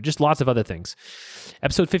or just lots of other things.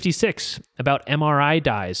 Episode 56 about MRI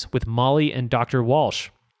dyes with Molly and Dr. Walsh.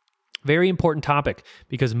 Very important topic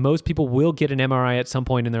because most people will get an MRI at some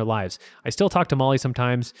point in their lives. I still talk to Molly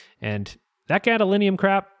sometimes, and that gadolinium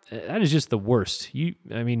crap, that is just the worst.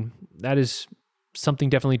 That is something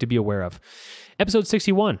definitely to be aware of. Episode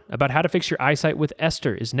 61 about how to fix your eyesight with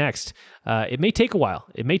Esther is next. It may take a while.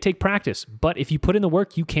 It may take practice, but if you put in the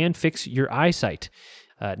work, you can fix your eyesight.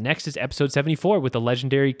 Next is episode 74 with the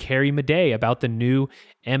legendary Carrie Madej about the new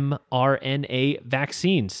mRNA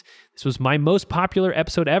vaccines. This was my most popular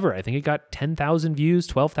episode ever. I think it got 10,000 views,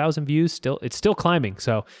 12,000 views. It's still climbing,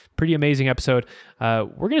 so pretty amazing episode. We're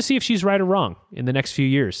going to see if she's right or wrong in the next few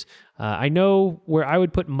years. I know where I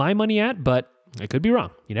would put my money at, but I could be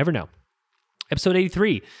wrong. You never know. Episode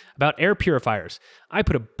 83 about air purifiers. I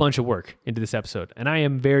put a bunch of work into this episode, and I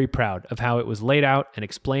am very proud of how it was laid out and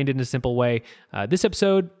explained in a simple way. This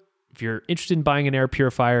episode, if you're interested in buying an air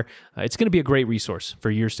purifier, it's going to be a great resource for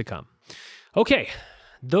years to come. Okay,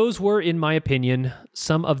 those were, in my opinion,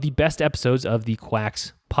 some of the best episodes of the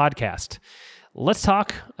Quax podcast. Let's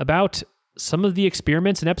talk about some of the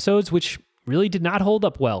experiments and episodes which really did not hold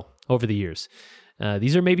up well over the years.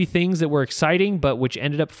 These are maybe things that were exciting, but which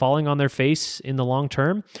ended up falling on their face in the long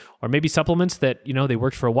term, or maybe supplements that, they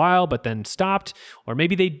worked for a while, but then stopped, or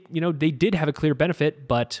maybe they did have a clear benefit,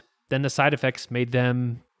 but then the side effects made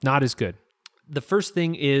them not as good. The first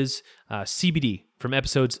thing is CBD from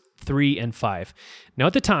episodes 3 and 5. Now,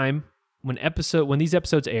 at the time when these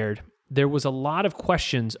episodes aired, there was a lot of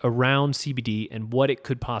questions around CBD and what it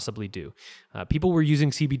could possibly do. People were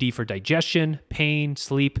using CBD for digestion, pain,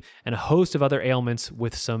 sleep, and a host of other ailments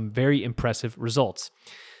with some very impressive results.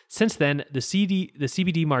 Since then, the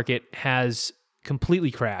CBD market has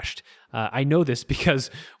completely crashed. I know this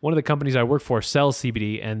because one of the companies I work for sells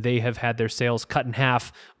CBD, and they have had their sales cut in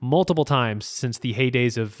half multiple times since the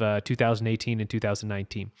heydays of 2018 and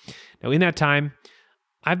 2019. Now, in that time,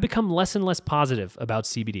 I've become less and less positive about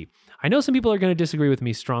CBD. I know some people are going to disagree with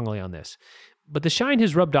me strongly on this, but the shine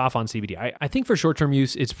has rubbed off on CBD. I think for short-term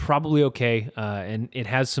use, it's probably okay, and it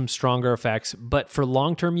has some stronger effects. But for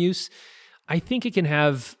long-term use, I think it can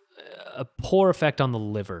have a poor effect on the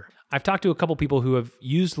liver. I've talked to a couple people who have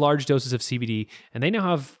used large doses of CBD, and they now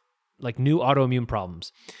have like new autoimmune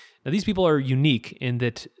problems. Now, these people are unique in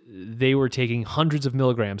that they were taking hundreds of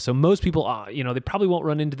milligrams. So most people, they probably won't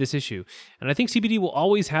run into this issue. And I think CBD will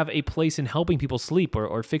always have a place in helping people sleep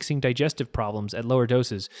or fixing digestive problems at lower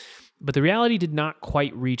doses. But the reality did not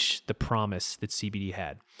quite reach the promise that CBD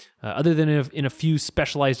had, other than in a few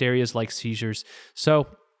specialized areas like seizures. So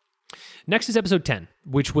next is episode 10,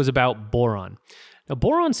 which was about boron. Now,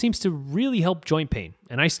 boron seems to really help joint pain,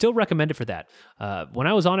 and I still recommend it for that. When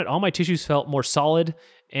I was on it, all my tissues felt more solid,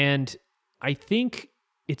 and I think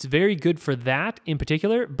it's very good for that in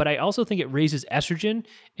particular, but I also think it raises estrogen,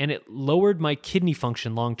 and it lowered my kidney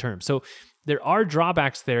function long term. So there are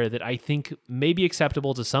drawbacks there that I think may be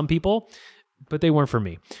acceptable to some people, but they weren't for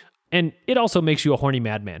me. And it also makes you a horny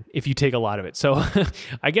madman if you take a lot of it. So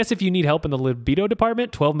I guess if you need help in the libido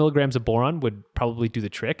department, 12 milligrams of boron would probably do the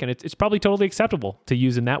trick. And it's probably totally acceptable to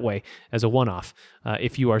use in that way as a one-off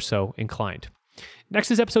if you are so inclined.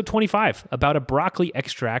 Next is episode 25 about a broccoli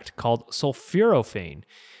extract called sulforaphane.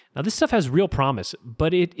 Now this stuff has real promise,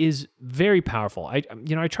 but it is very powerful. I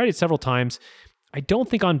tried it several times. I don't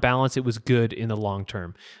think on balance it was good in the long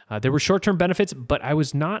term. There were short-term benefits, but I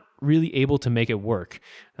was not really able to make it work.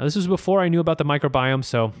 Now, this was before I knew about the microbiome,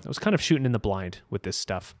 so I was kind of shooting in the blind with this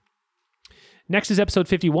stuff. Next is episode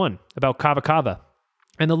 51 about Kava Kava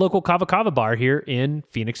and the local Kava Kava bar here in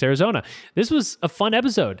Phoenix, Arizona. This was a fun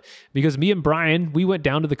episode because me and Brian, we went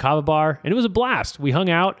down to the Kava bar and it was a blast. We hung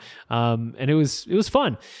out and it was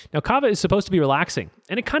fun. Now, Kava is supposed to be relaxing,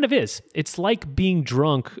 and it kind of is. It's like being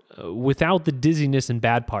drunk without the dizziness and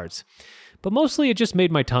bad parts. But mostly it just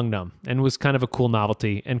made my tongue numb and was kind of a cool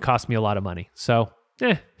novelty and cost me a lot of money. So,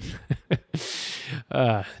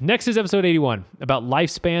 next is episode 81 about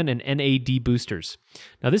lifespan and NAD boosters.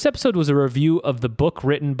 Now, this episode was a review of the book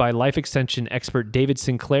written by life extension expert David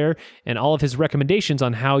Sinclair and all of his recommendations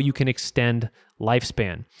on how you can extend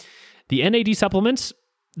lifespan. The NAD supplements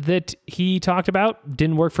that he talked about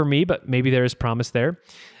didn't work for me, but maybe there is promise there.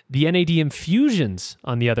 The NAD infusions,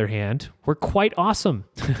 on the other hand, were quite awesome.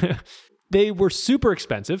 They were super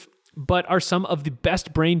expensive, but are some of the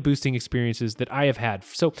best brain boosting experiences that I have had.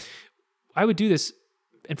 So I would do this,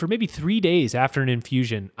 and for maybe 3 days after an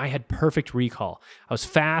infusion, I had perfect recall. I was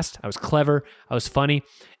fast, I was clever, I was funny.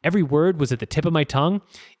 Every word was at the tip of my tongue.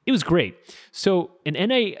 It was great. So an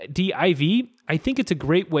NAD IV, I think it's a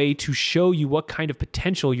great way to show you what kind of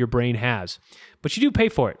potential your brain has. But you do pay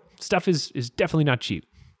for it. Stuff is definitely not cheap.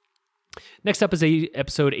 Next up is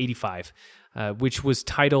episode 85. Which was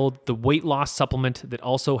titled The Weight Loss Supplement That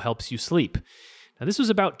Also Helps You Sleep. Now, this was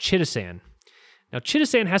about chitosan. Now,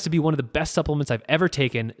 chitosan has to be one of the best supplements I've ever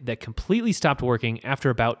taken that completely stopped working after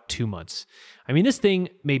about 2 months. I mean, this thing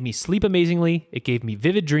made me sleep amazingly, it gave me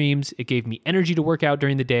vivid dreams, it gave me energy to work out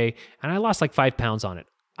during the day, and I lost like 5 pounds on it.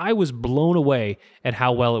 I was blown away at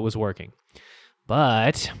how well it was working.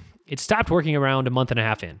 But it stopped working around a month and a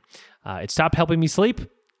half in. It stopped helping me sleep.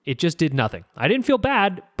 It just did nothing. I didn't feel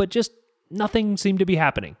bad, but just nothing seemed to be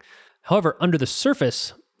happening. However, under the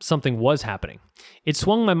surface, something was happening. It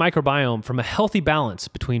swung my microbiome from a healthy balance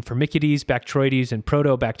between Firmicutes, Bacteroides, and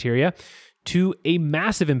Proteobacteria to a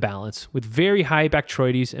massive imbalance with very high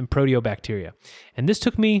Bacteroides and Proteobacteria. And this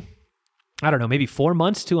took me, maybe 4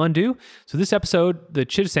 months to undo. So this episode, the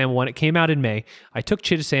chitosan one, it came out in May. I took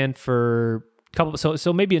chitosan for a couple,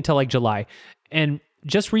 so maybe until like July. And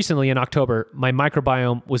just recently in October, my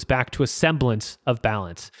microbiome was back to a semblance of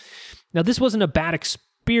balance. Now, this wasn't a bad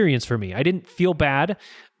experience for me. I didn't feel bad,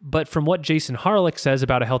 but from what Jason Harlick says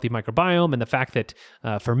about a healthy microbiome and the fact that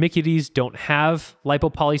Firmicutes don't have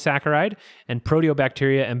lipopolysaccharide and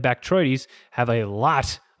Proteobacteria and Bacteroides have a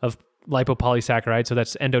lot of lipopolysaccharide, so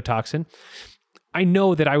that's endotoxin, I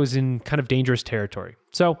know that I was in kind of dangerous territory.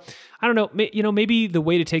 So I don't know, maybe the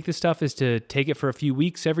way to take this stuff is to take it for a few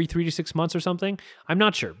weeks every 3 to 6 months or something. I'm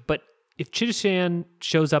not sure, but if chitosan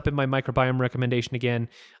shows up in my microbiome recommendation again,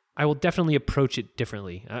 I will definitely approach it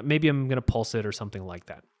differently. Maybe I'm going to pulse it or something like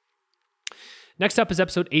that. Next up is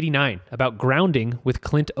episode 89 about grounding with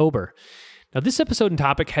Clint Ober. Now, this episode and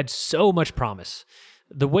topic had so much promise.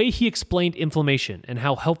 The way he explained inflammation and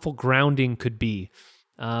how helpful grounding could be,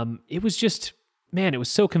 it was just, it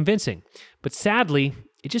was so convincing. But sadly,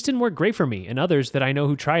 it just didn't work great for me and others that I know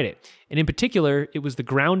who tried it. And in particular, it was the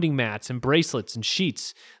grounding mats and bracelets and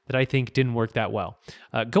sheets that I think didn't work that well.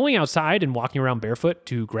 Going outside and walking around barefoot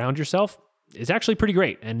to ground yourself is actually pretty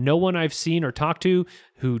great. And no one I've seen or talked to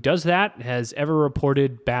who does that has ever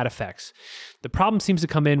reported bad effects. The problem seems to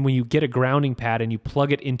come in when you get a grounding pad and you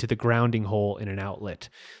plug it into the grounding hole in an outlet.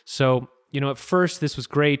 So, at first this was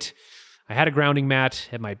great. I had a grounding mat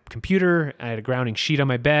at my computer. I had a grounding sheet on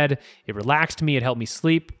my bed. It relaxed me. It helped me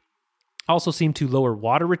sleep. Also seemed to lower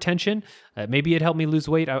water retention. Maybe it helped me lose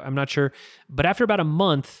weight. I'm not sure. But after about a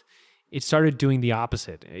month, it started doing the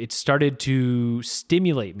opposite. It started to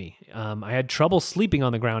stimulate me. I had trouble sleeping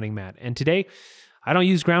on the grounding mat. And today, I don't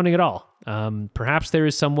use grounding at all. Perhaps there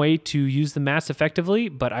is some way to use the mats effectively,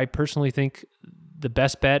 but I personally think the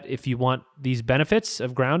best bet if you want these benefits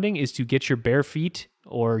of grounding is to get your bare feet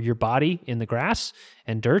or your body in the grass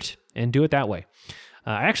and dirt and do it that way.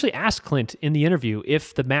 I actually asked Clint in the interview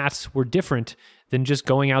if the mats were different than just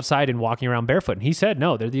going outside and walking around barefoot. And he said,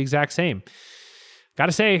 no, they're the exact same.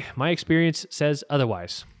 Gotta say, my experience says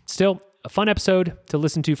otherwise. Still, a fun episode to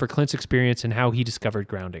listen to for Clint's experience and how he discovered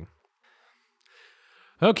grounding.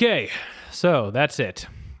 Okay, so that's it.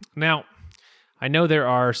 Now, I know there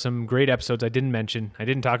are some great episodes I didn't mention. I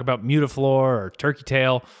didn't talk about Mutaflor or Turkey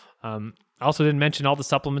Tail. I also didn't mention all the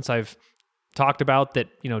supplements I've talked about that,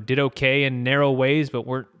 did okay in narrow ways, but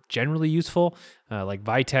weren't generally useful, like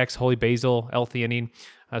Vitex, Holy Basil, L-theanine.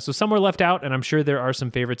 So some were left out, and I'm sure there are some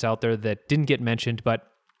favorites out there that didn't get mentioned, but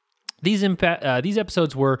these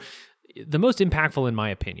episodes were the most impactful in my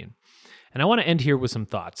opinion. And I want to end here with some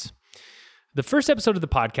thoughts. The first episode of the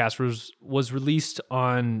podcast was released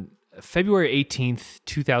on February 18th,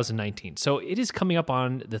 2019. So it is coming up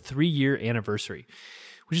on the 3-year anniversary,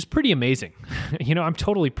 which is pretty amazing. I'm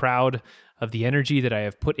totally proud of the energy that I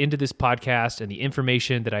have put into this podcast and the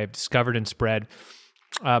information that I have discovered and spread.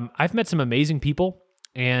 I've met some amazing people,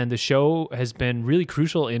 and the show has been really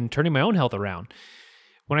crucial in turning my own health around.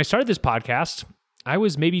 When I started this podcast, I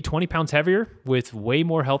was maybe 20 pounds heavier with way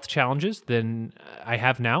more health challenges than I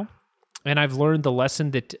have now. And I've learned the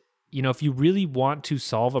lesson that, if you really want to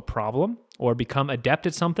solve a problem or become adept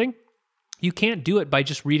at something, you can't do it by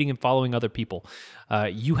just reading and following other people.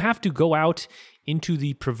 You have to go out into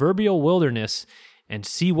the proverbial wilderness and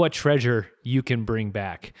see what treasure you can bring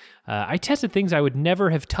back. I tested things I would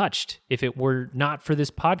never have touched if it were not for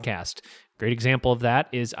this podcast. Great example of that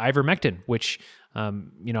is ivermectin, which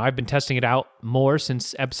I've been testing it out more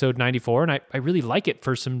since episode 94, and I really like it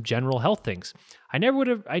for some general health things. I never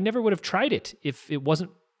would have tried it if it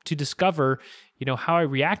wasn't to discover, how I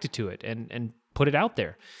reacted to it and put it out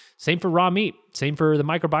there. Same for raw meat, same for the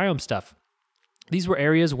microbiome stuff. These were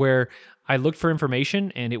areas where I looked for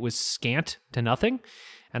information and it was scant to nothing.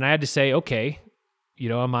 And I had to say, okay,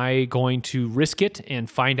 am I going to risk it and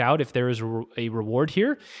find out if there is a reward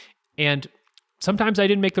here? And sometimes I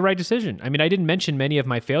didn't make the right decision. I didn't mention many of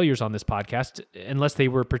my failures on this podcast unless they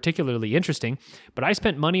were particularly interesting, but I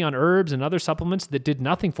spent money on herbs and other supplements that did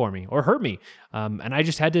nothing for me or hurt me. And I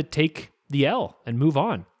just had to take the L and move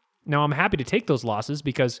on. Now, I'm happy to take those losses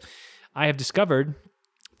because I have discovered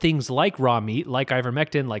things like raw meat, like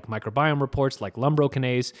ivermectin, like microbiome reports, like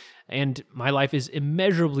lumbrokinase, and my life is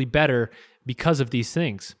immeasurably better because of these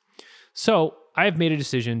things. So I have made a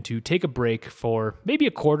decision to take a break for maybe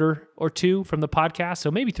a quarter or two from the podcast,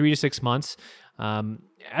 so maybe 3 to 6 months.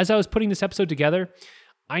 As I was putting this episode together,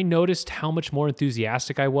 I noticed how much more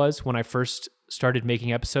enthusiastic I was when I first started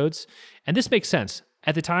making episodes, and this makes sense.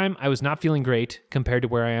 At the time, I was not feeling great compared to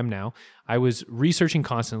where I am now. I was researching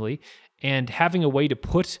constantly, and having a way to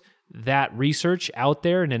put that research out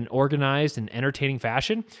there in an organized and entertaining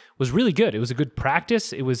fashion was really good. It was a good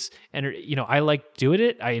practice. It was, I liked doing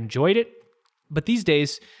it. I enjoyed it. But these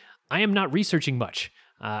days, I am not researching much.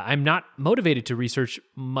 I'm not motivated to research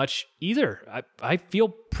much either. I feel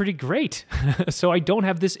pretty great. So I don't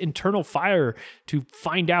have this internal fire to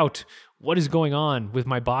find out what is going on with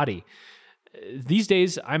my body. These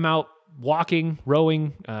days, I'm out walking,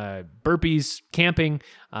 rowing, burpees, camping.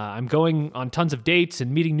 I'm going on tons of dates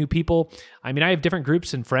and meeting new people. I have different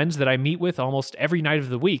groups and friends that I meet with almost every night of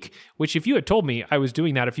the week, which if you had told me I was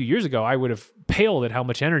doing that a few years ago, I would have paled at how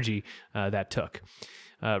much energy that took.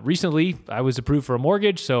 Recently, I was approved for a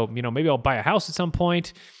mortgage, so maybe I'll buy a house at some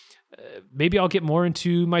point. Maybe I'll get more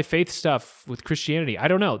into my faith stuff with Christianity. I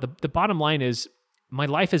don't know. The bottom line is my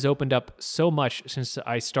life has opened up so much since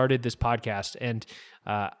I started this podcast, and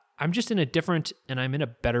I'm just in a different and I'm in a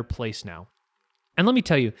better place now. And let me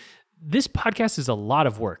tell you, this podcast is a lot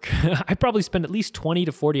of work. I probably spend at least 20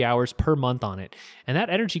 to 40 hours per month on it, and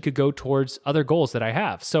that energy could go towards other goals that I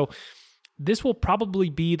have. So this will probably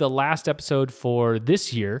be the last episode for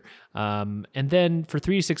this year. And then for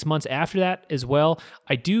 3 to 6 months after that as well,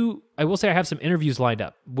 I will say I have some interviews lined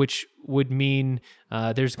up, which would mean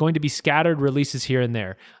there's going to be scattered releases here and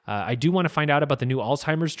there. I do want to find out about the new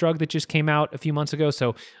Alzheimer's drug that just came out a few months ago.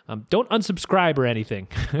 So don't unsubscribe or anything.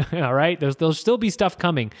 All right. There'll still be stuff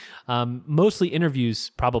coming. Mostly interviews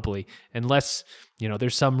probably, unless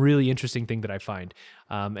there's some really interesting thing that I find.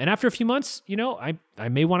 And after a few months, I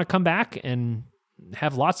may want to come back and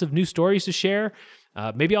have lots of new stories to share.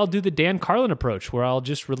 Maybe I'll do the Dan Carlin approach, where I'll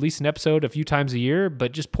just release an episode a few times a year,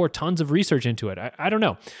 but just pour tons of research into it. I don't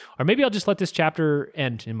know. Or maybe I'll just let this chapter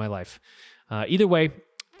end in my life. Either way,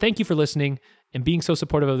 thank you for listening and being so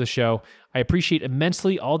supportive of the show. I appreciate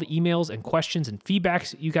immensely all the emails and questions and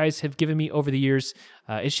feedbacks you guys have given me over the years.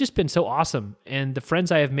 It's just been so awesome. And the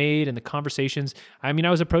friends I have made and the conversations. I mean, I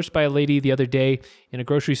was approached by a lady the other day in a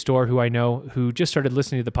grocery store who I know, who just started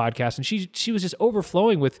listening to the podcast, and she was just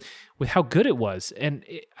overflowing with how good it was. And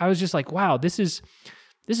I was just like, wow, this is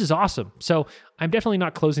awesome. So I'm definitely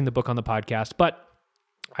not closing the book on the podcast, but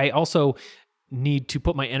I also need to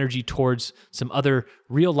put my energy towards some other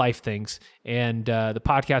real life things. And the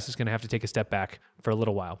podcast is going to have to take a step back for a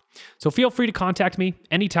little while. So feel free to contact me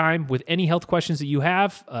anytime with any health questions that you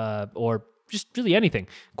have, or just really anything.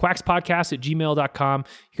 quaxpodcast@gmail.com.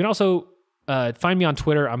 You can also find me on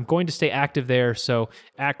Twitter. I'm going to stay active there. So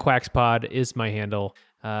 @quaxpod is my handle.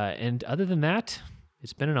 And other than that,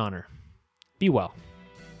 it's been an honor. Be well.